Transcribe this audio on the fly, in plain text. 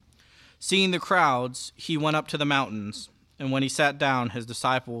Seeing the crowds, he went up to the mountains, and when he sat down, his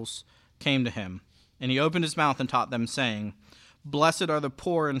disciples came to him. And he opened his mouth and taught them, saying, Blessed are the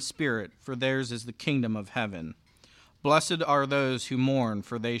poor in spirit, for theirs is the kingdom of heaven. Blessed are those who mourn,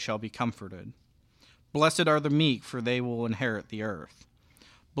 for they shall be comforted. Blessed are the meek, for they will inherit the earth.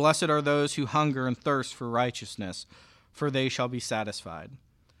 Blessed are those who hunger and thirst for righteousness, for they shall be satisfied.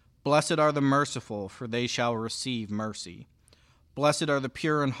 Blessed are the merciful, for they shall receive mercy. Blessed are the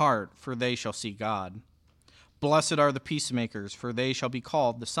pure in heart, for they shall see God. Blessed are the peacemakers, for they shall be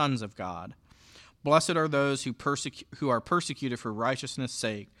called the sons of God. Blessed are those who are persecuted for righteousness'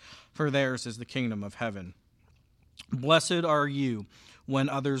 sake, for theirs is the kingdom of heaven. Blessed are you when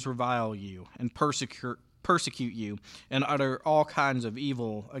others revile you and persecute you and utter all kinds of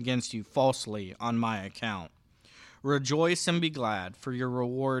evil against you falsely on my account. Rejoice and be glad, for your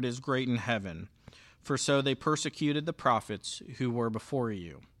reward is great in heaven, for so they persecuted the prophets who were before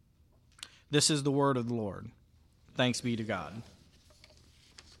you. This is the word of the Lord. Thanks be to God.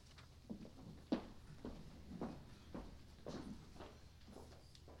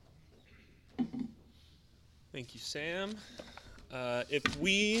 Thank you, Sam.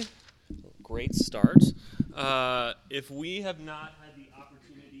 Great start. If we have not had the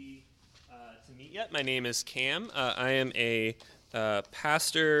opportunity to meet yet, my name is Cam. I am a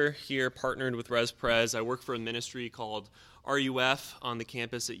pastor here, partnered with ResPres. I work for a ministry called RUF on the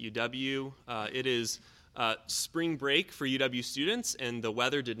campus at UW. It is spring break for UW students, and the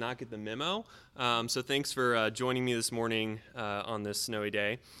weather did not get the memo. So thanks for joining me this morning on this snowy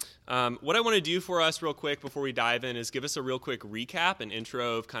day. What I want to do for us real quick before we dive in is give us a real quick recap, an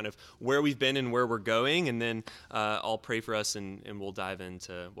intro of kind of where we've been and where we're going, and then I'll pray for us and we'll dive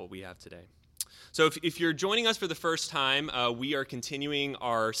into what we have today. So if you're joining us for the first time, we are continuing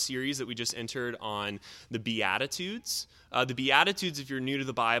our series that we just entered on the Beatitudes. The Beatitudes, if you're new to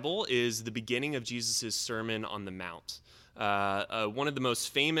the Bible, is the beginning of Jesus' Sermon on the Mount, one of the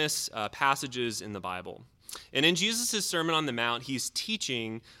most famous passages in the Bible. And in Jesus' Sermon on the Mount, he's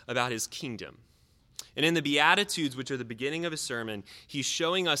teaching about his kingdom. And in the Beatitudes, which are the beginning of his sermon, he's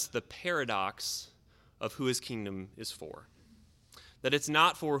showing us the paradox of who his kingdom is for. That it's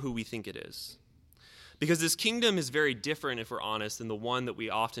not for who we think it is. Because this kingdom is very different, if we're honest, than the one that we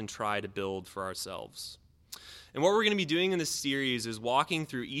often try to build for ourselves. And what we're going to be doing in this series is walking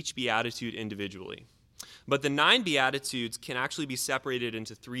through each Beatitude individually. But the 9 Beatitudes can actually be separated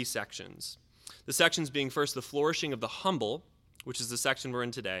into 3 sections. The sections being first the flourishing of the humble, which is the section we're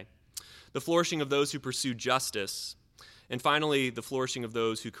in today, the flourishing of those who pursue justice, and finally the flourishing of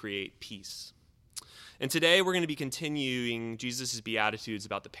those who create peace. And today we're going to be continuing Jesus' Beatitudes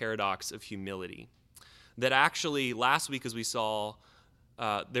about the paradox of humility. That actually, last week as we saw,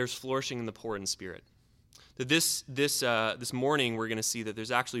 there's flourishing in the poor in spirit. That this morning we're going to see that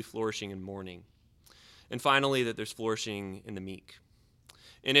there's actually flourishing in mourning. And finally, that there's flourishing in the meek.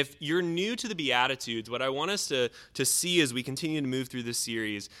 And if you're new to the Beatitudes, what I want us to see as we continue to move through this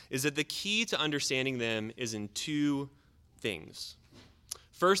series is that the key to understanding them is in 2 things.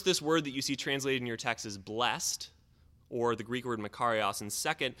 First, this word that you see translated in your text is blessed, or the Greek word makarios. And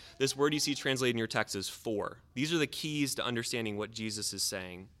second, this word you see translated in your text is for. These are the keys to understanding what Jesus is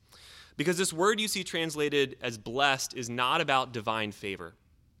saying. Because this word you see translated as blessed is not about divine favor.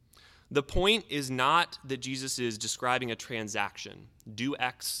 The point is not that Jesus is describing a transaction, do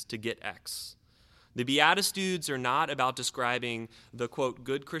X to get X. The Beatitudes are not about describing the, quote,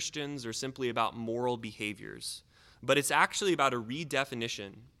 good Christians or simply about moral behaviors, but it's actually about a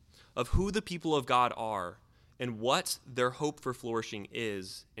redefinition of who the people of God are and what their hope for flourishing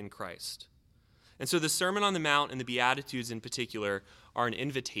is in Christ. And so the Sermon on the Mount and the Beatitudes in particular are an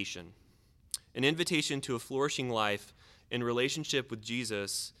invitation to a flourishing life in relationship with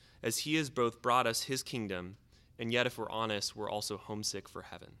Jesus, as he has both brought us his kingdom, and yet, if we're honest, we're also homesick for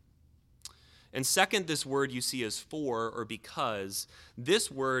heaven. And second, this word you see as for or because,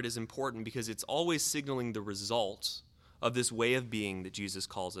 this word is important because it's always signaling the result of this way of being that Jesus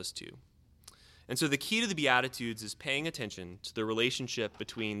calls us to. And so the key to the Beatitudes is paying attention to the relationship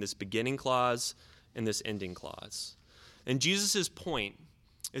between this beginning clause and this ending clause. And Jesus' point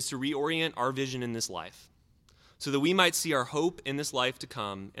is to reorient our vision in this life, so that we might see our hope in this life to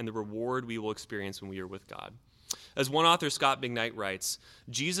come and the reward we will experience when we are with God. As one author, Scott McKnight, writes,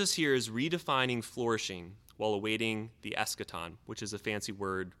 Jesus here is redefining flourishing while awaiting the eschaton, which is a fancy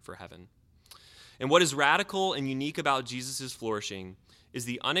word for heaven. And what is radical and unique about Jesus' flourishing is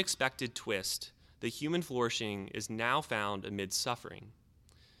the unexpected twist that human flourishing is now found amid suffering,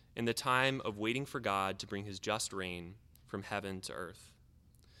 in the time of waiting for God to bring his just reign from heaven to earth.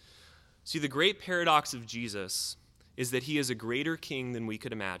 See, the great paradox of Jesus is that he is a greater king than we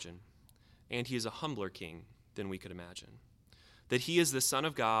could imagine, and he is a humbler king than we could imagine. That he is the Son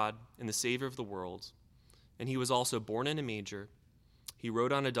of God and the Savior of the world, and he was also born in a manger. He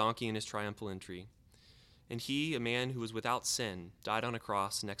rode on a donkey in his triumphal entry, and he, a man who was without sin, died on a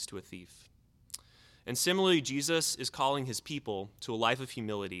cross next to a thief. And similarly, Jesus is calling his people to a life of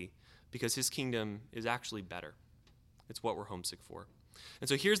humility because his kingdom is actually better. It's what we're homesick for. And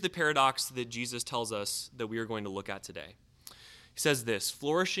so here's the paradox that Jesus tells us that we are going to look at today. He says this: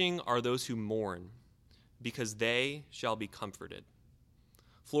 flourishing are those who mourn, because they shall be comforted.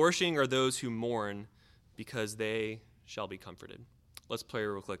 Flourishing are those who mourn, because they shall be comforted. Let's pray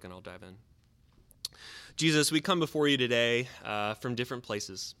real quick and I'll dive in. Jesus, we come before you today from different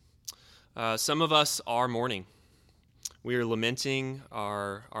places. Some of us are mourning. We are lamenting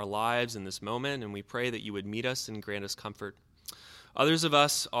our lives in this moment, and we pray that you would meet us and grant us comfort. Others of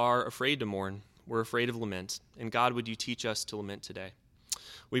us are afraid to mourn. We're afraid of lament. And God, would you teach us to lament today?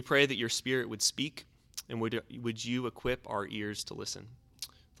 We pray that your Spirit would speak, and would you equip our ears to listen?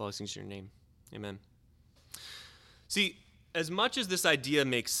 With all these things in your name, amen. See, as much as this idea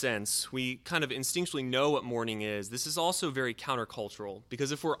makes sense, we kind of instinctually know what mourning is. This is also very countercultural,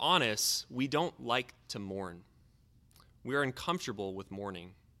 because if we're honest, we don't like to mourn. We are uncomfortable with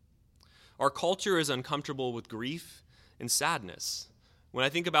mourning. Our culture is uncomfortable with grief and sadness. When I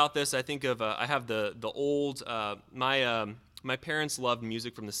think about this, I think of I have the old my parents loved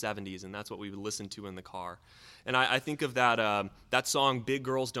music from the 70s, and that's what we would listen to in the car. And I think of that song "Big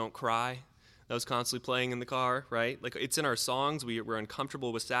Girls Don't Cry" that was constantly playing in the car, right? Like, it's in our songs. We're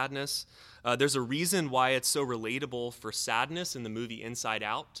uncomfortable with sadness. There's a reason why it's so relatable for sadness in the movie Inside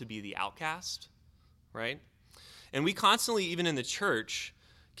Out to be the outcast, right? And we constantly, even in the church,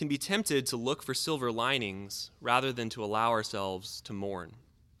 can be tempted to look for silver linings rather than to allow ourselves to mourn.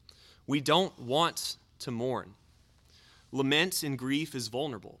 We don't want to mourn. Lament and grief is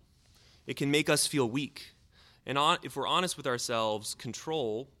vulnerable. It can make us feel weak. And if we're honest with ourselves,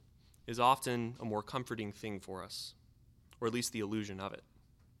 control is often a more comforting thing for us, or at least the illusion of it.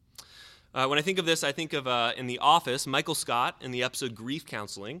 When I think of this, I think of in The Office, Michael Scott in the episode Grief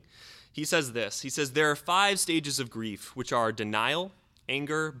Counseling. He says this. He says, there are 5 stages of grief, which are denial,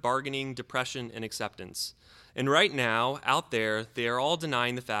 anger, bargaining, depression, and acceptance. And right now, out there, they are all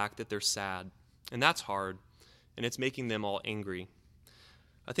denying the fact that they're sad. And that's hard, and it's making them all angry.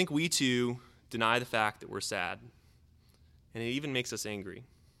 I think we too deny the fact that we're sad, and it even makes us angry.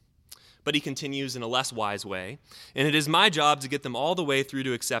 But he continues in a less wise way, and it is my job to get them all the way through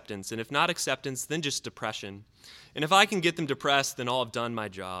to acceptance, and if not acceptance, then just depression. And if I can get them depressed, then I'll have done my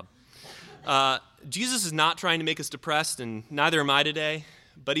job. Jesus is not trying to make us depressed, and neither am I today,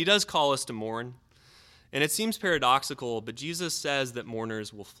 but he does call us to mourn. And it seems paradoxical, but Jesus says that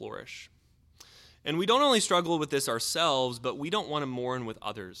mourners will flourish. And we don't only struggle with this ourselves, but we don't want to mourn with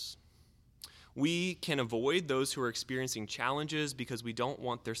others. We can avoid those who are experiencing challenges because we don't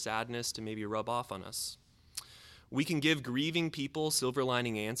want their sadness to maybe rub off on us. We can give grieving people silver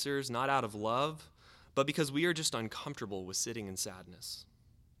lining answers, not out of love, but because we are just uncomfortable with sitting in sadness.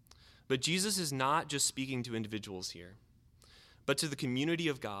 But Jesus is not just speaking to individuals here, but to the community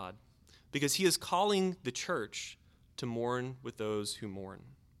of God, because he is calling the church to mourn with those who mourn.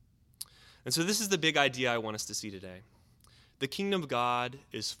 And so this is the big idea I want us to see today. The kingdom of God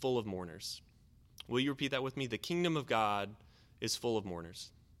is full of mourners. Will you repeat that with me? The kingdom of God is full of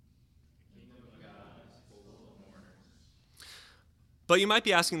mourners. The kingdom of God is full of mourners. But you might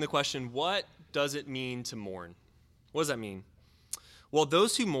be asking the question, what does it mean to mourn? What does that mean? Well,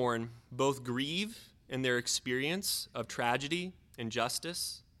 those who mourn both grieve in their experience of tragedy,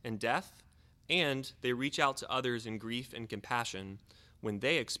 injustice, and death, and they reach out to others in grief and compassion when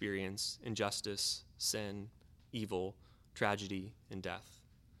they experience injustice, sin, evil, tragedy, and death.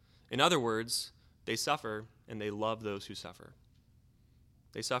 In other words, they suffer and they love those who suffer.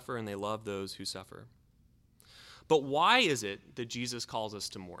 They suffer and they love those who suffer. But why is it that Jesus calls us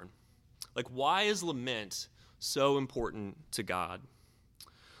to mourn? Like, why is lament so important to God?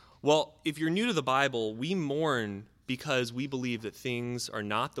 Well, if you're new to the Bible, we mourn because we believe that things are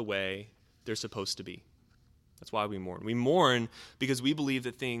not the way they're supposed to be. That's why we mourn. We mourn because we believe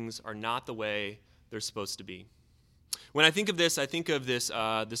that things are not the way they're supposed to be. When I think of this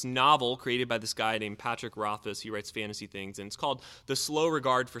this novel created by this guy named Patrick Rothfuss. He writes fantasy things, and it's called The Slow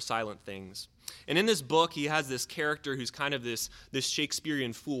Regard for Silent Things. And in this book, he has this character who's kind of this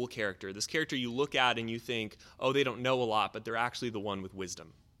Shakespearean fool character, this character you look at and you think, oh, they don't know a lot, but they're actually the one with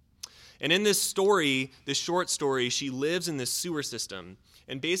wisdom. And in this story, this short story, she lives in this sewer system,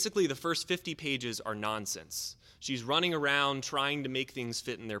 and basically the first 50 pages are nonsense. She's running around trying to make things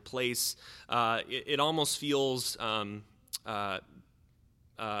fit in their place. It almost feels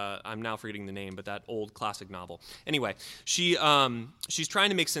I'm now forgetting the name, but that old classic novel. Anyway, she's trying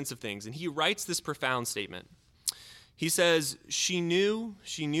to make sense of things, and he writes this profound statement. He says, she knew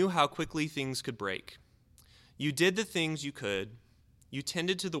how quickly things could break. You did the things you could. You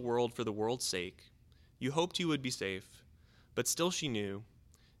tended to the world for the world's sake. You hoped you would be safe, but still she knew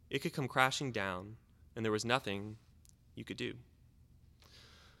it could come crashing down, and there was nothing you could do.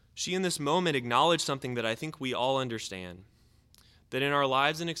 She, in this moment, acknowledged something that I think we all understand, that in our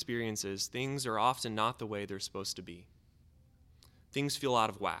lives and experiences, things are often not the way they're supposed to be. Things feel out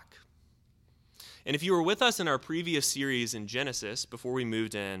of whack. And if you were with us in our previous series in Genesis, before we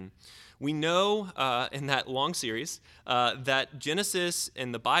moved in, we know in that long series that Genesis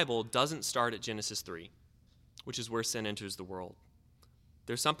in the Bible doesn't start at Genesis 3, which is where sin enters the world.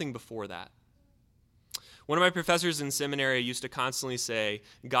 There's something before that. One of my professors in seminary used to constantly say,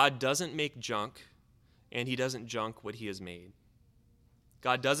 God doesn't make junk, and he doesn't junk what he has made.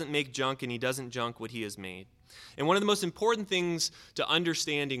 God doesn't make junk, and he doesn't junk what he has made. And one of the most important things to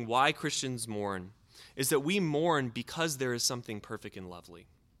understanding why Christians mourn is that we mourn because there is something perfect and lovely.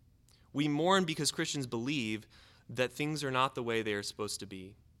 We mourn because Christians believe that things are not the way they are supposed to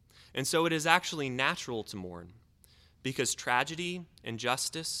be. And so it is actually natural to mourn because tragedy,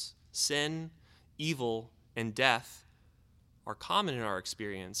 injustice, sin, evil, and death are common in our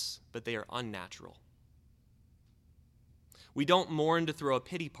experience, but they are unnatural. We don't mourn to throw a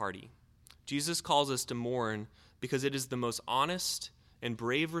pity party. Jesus calls us to mourn because it is the most honest and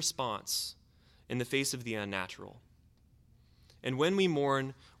brave response in the face of the unnatural. And when we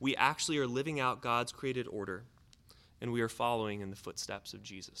mourn, we actually are living out God's created order, and we are following in the footsteps of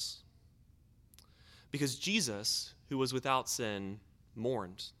Jesus. Because Jesus, who was without sin,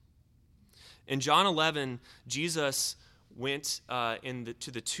 mourned. In John 11, Jesus went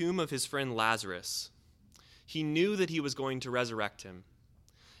to the tomb of his friend Lazarus. He knew that he was going to resurrect him.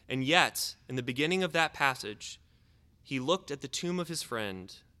 And yet, in the beginning of that passage, he looked at the tomb of his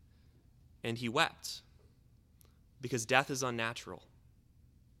friend and he wept because death is unnatural.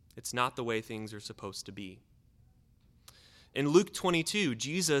 It's not the way things are supposed to be. In Luke 22,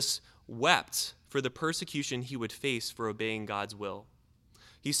 Jesus wept for the persecution he would face for obeying God's will.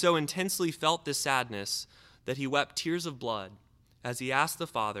 He so intensely felt this sadness that he wept tears of blood as he asked the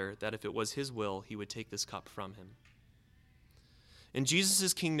Father that if it was his will, he would take this cup from him. In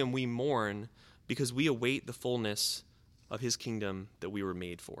Jesus' kingdom, we mourn because we await the fullness of his kingdom that we were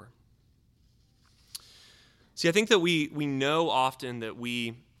made for. See, I think that we know often that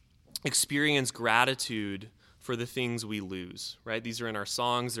we experience gratitude for the things we lose, right? These are in our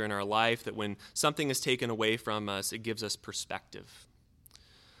songs, they're in our life, that when something is taken away from us, it gives us perspective.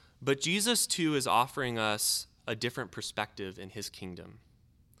 But Jesus, too, is offering us a different perspective in his kingdom,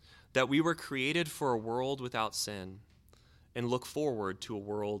 that we were created for a world without sin and look forward to a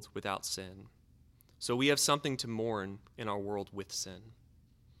world without sin. So we have something to mourn in our world with sin.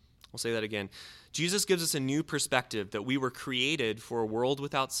 I'll say that again. Jesus gives us a new perspective that we were created for a world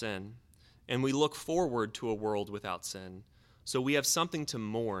without sin and we look forward to a world without sin. So we have something to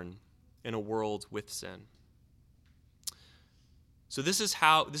mourn in a world with sin. So this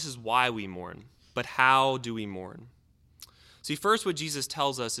is why we mourn. But how do we mourn? See, first what Jesus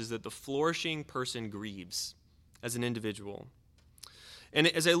tells us is that the flourishing person grieves as an individual. And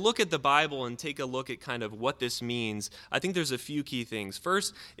as I look at the Bible and take a look at kind of what this means, I think there's a few key things.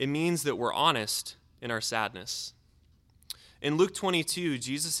 First, it means that we're honest in our sadness. In Luke 22,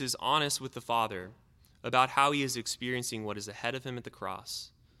 Jesus is honest with the Father about how he is experiencing what is ahead of him at the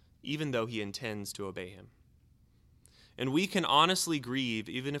cross, even though he intends to obey him. And we can honestly grieve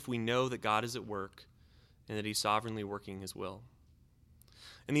even if we know that God is at work and that he's sovereignly working his will.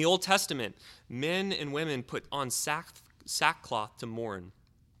 In the Old Testament, men and women put on sackcloth to mourn,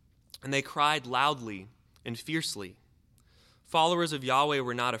 and they cried loudly and fiercely. Followers of Yahweh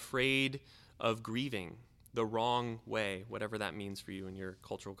were not afraid of grieving the wrong way, whatever that means for you in your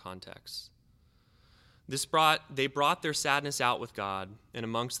cultural context. They brought their sadness out with God and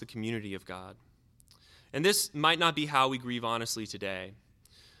amongst the community of God. And this might not be how we grieve honestly today,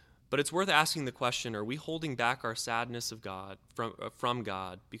 but it's worth asking the question, are we holding back our sadness of God from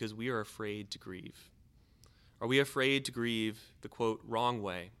God because we are afraid to grieve? Are we afraid to grieve the, quote, wrong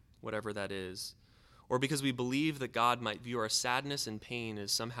way, whatever that is, or because we believe that God might view our sadness and pain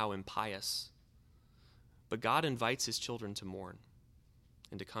as somehow impious? But God invites his children to mourn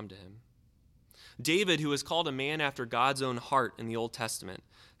and to come to him. David, who is called a man after God's own heart in the Old Testament,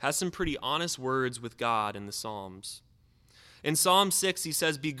 has some pretty honest words with God in the Psalms. In Psalm 6, he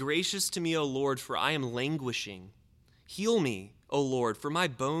says, "Be gracious to me, O Lord, for I am languishing. Heal me, O Lord, for my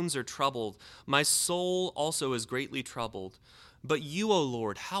bones are troubled. My soul also is greatly troubled. But you, O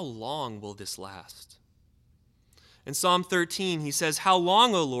Lord, how long will this last? In Psalm 13, he says, How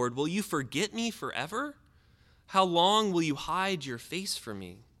long, O Lord, will you forget me forever? How long will you hide your face from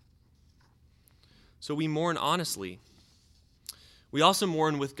me? So we mourn honestly. We also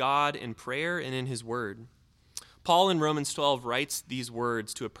mourn with God in prayer and in his word. Paul in Romans 12 writes these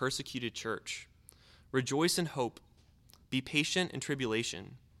words to a persecuted church. Rejoice in hope. Be patient in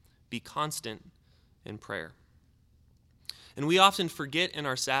tribulation. Be constant in prayer. And we often forget in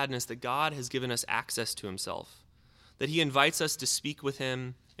our sadness that God has given us access to himself, that he invites us to speak with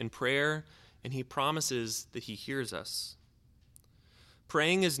him in prayer, and he promises that he hears us.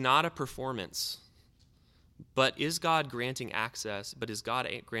 Praying is not a performance, but is God granting access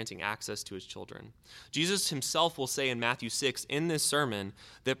to his children? Jesus himself will say in Matthew 6 in this sermon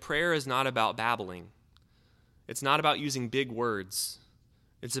that prayer is not about babbling. It's not about using big words.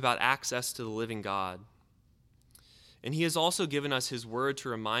 It's about access to the living God. And he has also given us his word to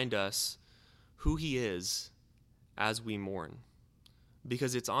remind us who he is as we mourn,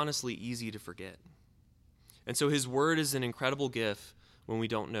 because it's honestly easy to forget. And so his word is an incredible gift when we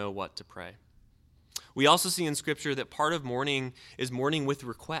don't know what to pray. We also see in Scripture that part of mourning is mourning with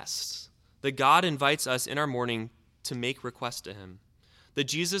requests, that God invites us in our mourning to make requests to him. That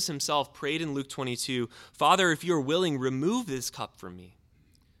Jesus himself prayed in Luke 22, Father, if you are willing, remove this cup from me.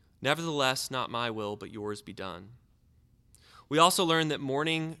 Nevertheless, not my will, but yours be done. We also learn that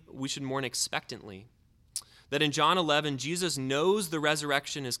we should mourn expectantly. That in John 11, Jesus knows the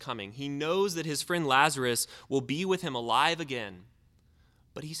resurrection is coming. He knows that his friend Lazarus will be with him alive again,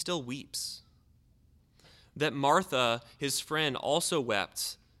 but he still weeps. That Martha, his friend, also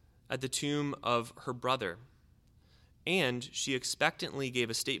wept at the tomb of her brother. And she expectantly gave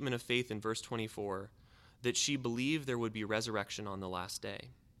a statement of faith in verse 24 that she believed there would be resurrection on the last day.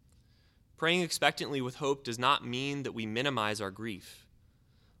 Praying expectantly with hope does not mean that we minimize our grief,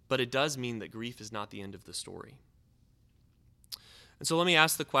 but it does mean that grief is not the end of the story. And so let me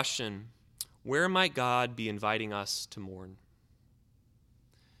ask the question, where might God be inviting us to mourn?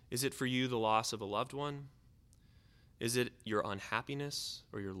 Is it for you the loss of a loved one? Is it your unhappiness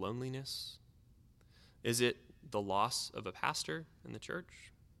or your loneliness? Is it the loss of a pastor in the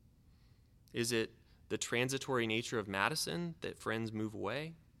church? Is it the transitory nature of Madison that friends move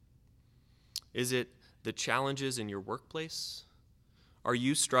away? Is it the challenges in your workplace? Are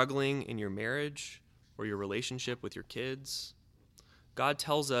you struggling in your marriage or your relationship with your kids? God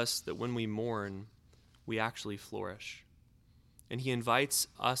tells us that when we mourn, we actually flourish. And he invites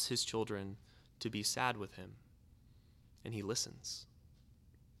us, his children, to be sad with him. And he listens.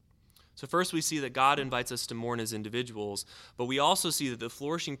 So first we see that God invites us to mourn as individuals, but we also see that the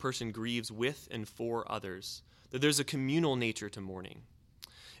flourishing person grieves with and for others, that there's a communal nature to mourning.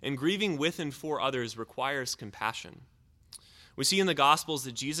 And grieving with and for others requires compassion. We see in the Gospels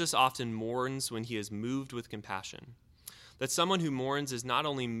that Jesus often mourns when he is moved with compassion. That someone who mourns is not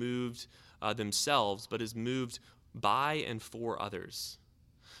only moved themselves, but is moved by and for others.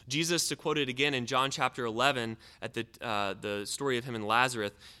 Jesus, to quote it again in John chapter 11, at the story of him and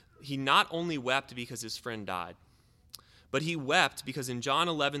Lazarus, he not only wept because his friend died, but he wept because in John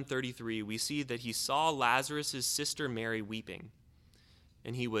 11:33 we see that he saw Lazarus' sister Mary weeping.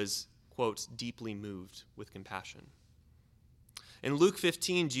 And he was, quote, deeply moved with compassion. In Luke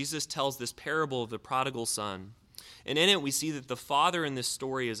 15, Jesus tells this parable of the prodigal son. And in it, we see that the father in this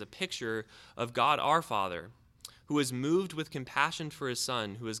story is a picture of God our Father, who is moved with compassion for his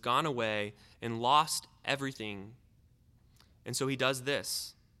son, who has gone away and lost everything. And so he does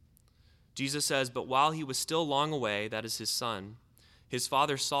this. Jesus says, but while he was still long away, that is his son, his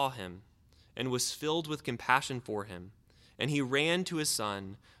father saw him and was filled with compassion for him. And he ran to his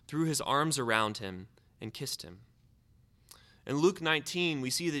son, threw his arms around him, and kissed him. In Luke 19,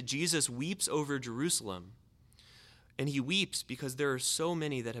 we see that Jesus weeps over Jerusalem. And he weeps because there are so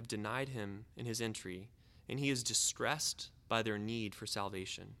many that have denied him in his entry, and he is distressed by their need for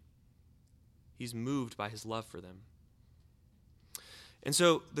salvation. He's moved by his love for them. And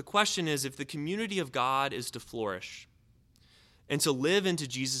so the question is, if the community of God is to flourish and to live into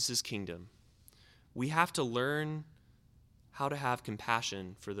Jesus' kingdom, we have to learn how to have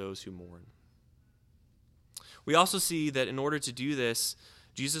compassion for those who mourn. We also see that in order to do this,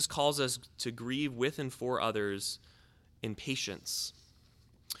 Jesus calls us to grieve with and for others in patience.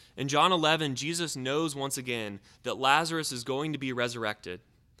 In John 11, Jesus knows once again that Lazarus is going to be resurrected,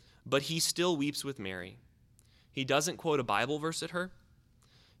 but he still weeps with Mary. He doesn't quote a Bible verse at her.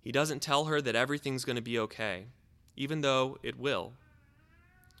 He doesn't tell her that everything's going to be okay, even though it will.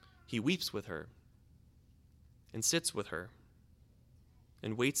 He weeps with her and sits with her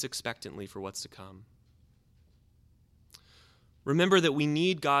and waits expectantly for what's to come. Remember that we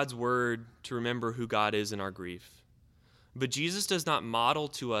need God's word to remember who God is in our grief. But Jesus does not model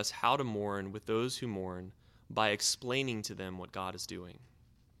to us how to mourn with those who mourn by explaining to them what God is doing.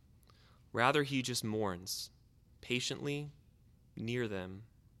 Rather, he just mourns patiently, near them,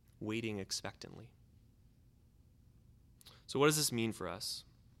 waiting expectantly. So what does this mean for us?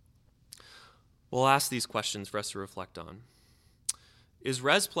 We'll ask these questions for us to reflect on. Is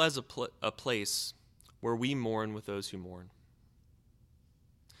Res Ples a place where we mourn with those who mourn?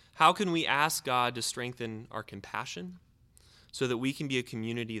 How can we ask God to strengthen our compassion so that we can be a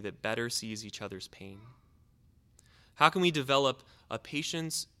community that better sees each other's pain? How can we develop a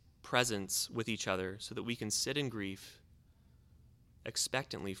patient presence with each other so that we can sit in grief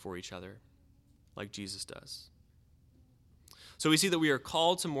expectantly for each other like Jesus does? So we see that we are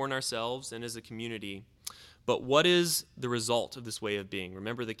called to mourn ourselves and as a community, but what is the result of this way of being?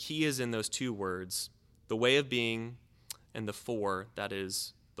 Remember, the key is in those two words, the way of being and the for, that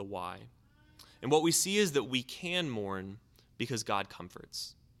is the why. And what we see is that we can mourn because God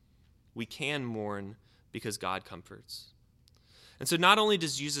comforts. We can mourn because God comforts. And so not only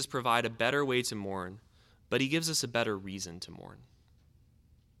does Jesus provide a better way to mourn, but he gives us a better reason to mourn.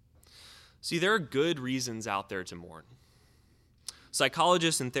 See, there are good reasons out there to mourn.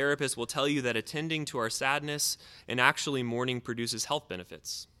 Psychologists and therapists will tell you that attending to our sadness and actually mourning produces health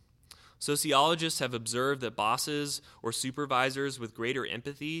benefits. Sociologists have observed that bosses or supervisors with greater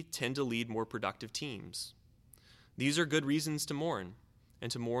empathy tend to lead more productive teams. These are good reasons to mourn,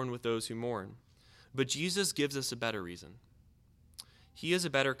 and to mourn with those who mourn. But Jesus gives us a better reason. He is a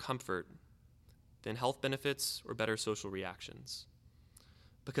better comfort than health benefits or better social reactions.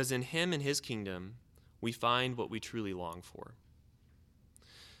 Because in him and his kingdom, we find what we truly long for.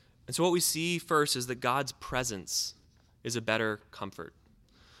 And so what we see first is that God's presence is a better comfort.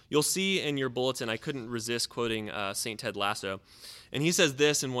 You'll see in your bulletin, I couldn't resist quoting St. Ted Lasso, and he says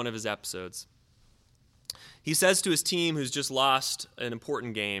this in one of his episodes. He says to his team who's just lost an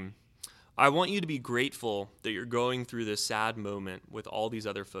important game, I want you to be grateful that you're going through this sad moment with all these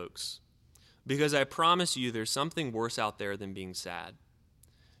other folks, because I promise you there's something worse out there than being sad,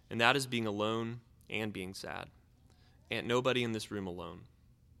 and that is being alone and being sad. Ain't nobody in this room alone.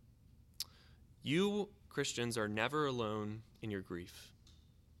 You, Christians, are never alone in your grief.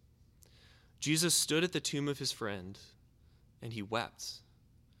 Jesus stood at the tomb of his friend, and he wept,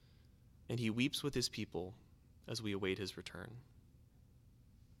 and he weeps with his people as we await his return.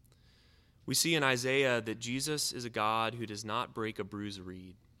 We see in Isaiah that Jesus is a God who does not break a bruised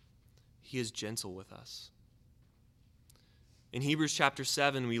reed. He is gentle with us. In Hebrews chapter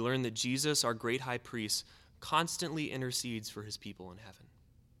 7, we learn that Jesus, our great high priest, constantly intercedes for his people in heaven.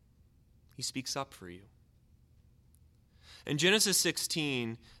 He speaks up for you. In Genesis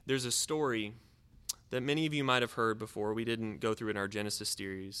 16, there's a story that many of you might have heard before. We didn't go through it in our Genesis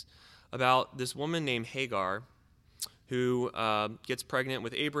series, about this woman named Hagar who gets pregnant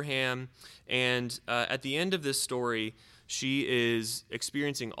with Abraham. And at the end of this story, she is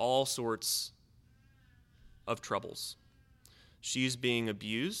experiencing all sorts of troubles. She's being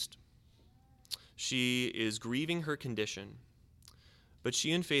abused. She is grieving her condition. But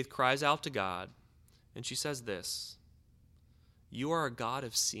she in faith cries out to God, and she says this, you are a God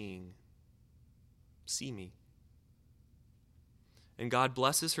of seeing. See me. And God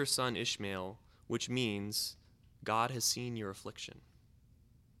blesses her son Ishmael, which means God has seen your affliction.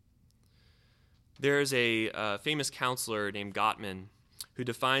 There's a famous counselor named Gottman who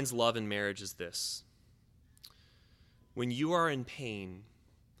defines love and marriage as this. When you are in pain,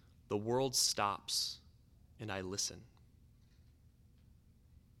 the world stops and I listen.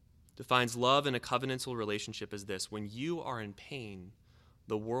 Defines love in a covenantal relationship as this. When you are in pain,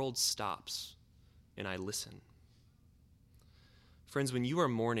 the world stops and I listen. Friends, when you are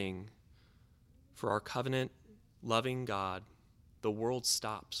mourning for our covenant, loving God, the world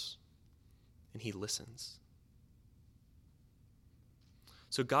stops and he listens.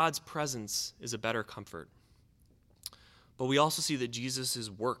 So God's presence is a better comfort. But we also see that Jesus'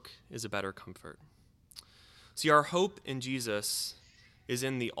 work is a better comfort. See, our hope in Jesus is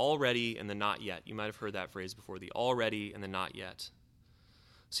in the already and the not yet. You might have heard that phrase before, the already and the not yet.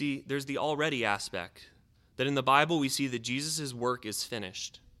 See, there's the already aspect, that in the Bible we see that Jesus' work is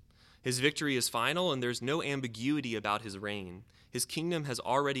finished. His victory is final, and there's no ambiguity about his reign. His kingdom has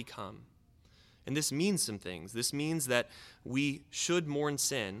already come. And this means some things. This means that we should mourn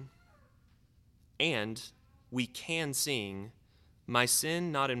sin, and we can sing, my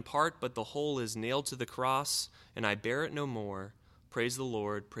sin not in part, but the whole is nailed to the cross, and I bear it no more. Praise the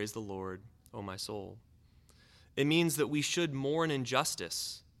Lord, O my soul. It means that we should mourn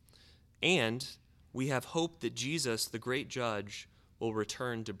injustice, and we have hope that Jesus, the great judge, will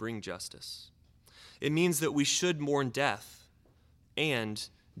return to bring justice. It means that we should mourn death, and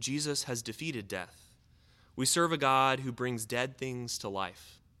Jesus has defeated death. We serve a God who brings dead things to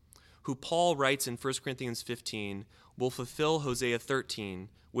life, who Paul writes in 1 Corinthians 15 will fulfill Hosea 13,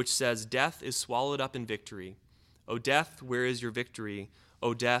 which says, "Death is swallowed up in victory. O death, where is your victory?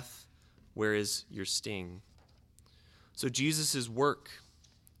 O death, where is your sting?" So Jesus' work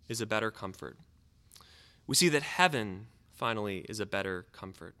is a better comfort. We see that heaven, finally, is a better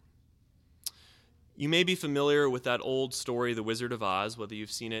comfort. You may be familiar with that old story, The Wizard of Oz, whether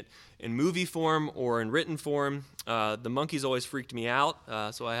you've seen it in movie form or in written form. The monkeys always freaked me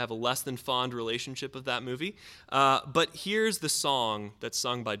out, so I have a less than fond relationship with that movie. But here's the song that's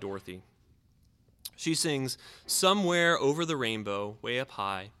sung by Dorothy. She sings, "Somewhere over the rainbow, way up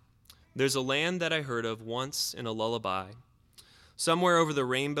high, there's a land that I heard of once in a lullaby. Somewhere over the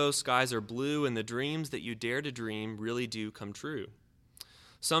rainbow, skies are blue, and the dreams that you dare to dream really do come true.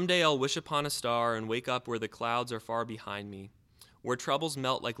 Someday I'll wish upon a star and wake up where the clouds are far behind me, where troubles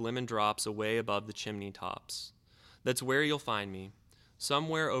melt like lemon drops away above the chimney tops. That's where you'll find me.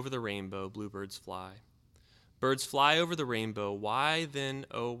 Somewhere over the rainbow, bluebirds fly. Birds fly over the rainbow, why then,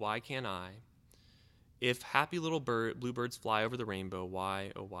 oh, why can't I? If happy little bluebirds fly over the rainbow,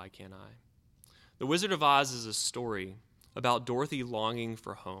 why, oh, why can't I?" The Wizard of Oz is a story about Dorothy longing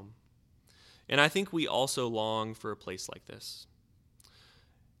for home. And I think we also long for a place like this.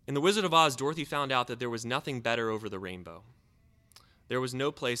 In The Wizard of Oz, Dorothy found out that there was nothing better over the rainbow. There was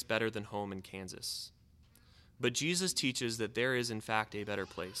no place better than home in Kansas. But Jesus teaches that there is, in fact, a better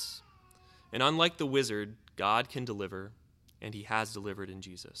place. And unlike the wizard, God can deliver, and he has delivered in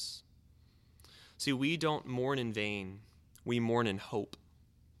Jesus. See, we don't mourn in vain. We mourn in hope.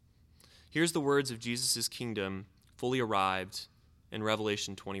 Here's the words of Jesus' kingdom fully arrived in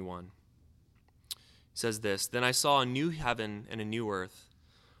Revelation 21. It says this, "Then I saw a new heaven and a new earth,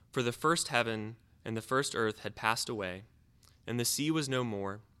 for the first heaven and the first earth had passed away, and the sea was no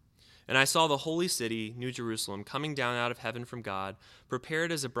more. And I saw the holy city, New Jerusalem, coming down out of heaven from God,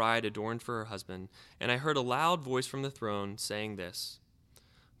 prepared as a bride adorned for her husband. And I heard a loud voice from the throne saying this,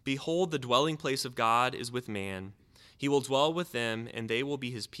 'Behold, the dwelling place of God is with man. He will dwell with them, and they will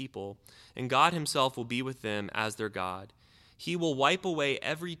be his people, and God himself will be with them as their God. He will wipe away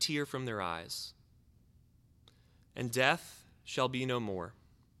every tear from their eyes. And death shall be no more.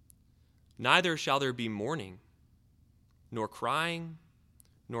 Neither shall there be mourning, nor crying,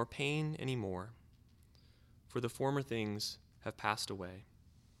 nor pain any more, for the former things have passed away.'"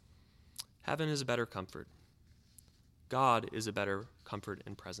 Heaven is a better comfort. God is a better comfort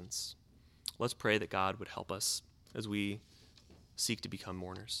and presence. Let's pray that God would help us as we seek to become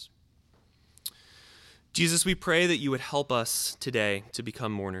mourners. Jesus, we pray that you would help us today to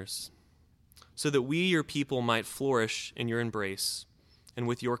become mourners, so that we, your people, might flourish in your embrace and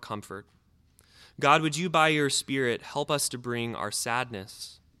with your comfort. God, would you, by your Spirit, help us to bring our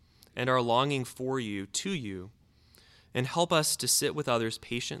sadness and our longing for you to you, and help us to sit with others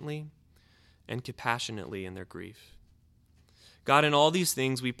patiently and compassionately in their grief. God, in all these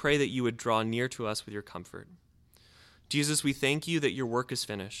things, we pray that you would draw near to us with your comfort. Jesus, we thank you that your work is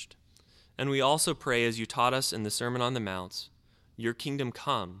finished. And we also pray, as you taught us in the Sermon on the Mount, your kingdom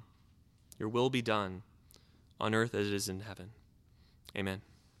come, your will be done, on earth as it is in heaven. Amen.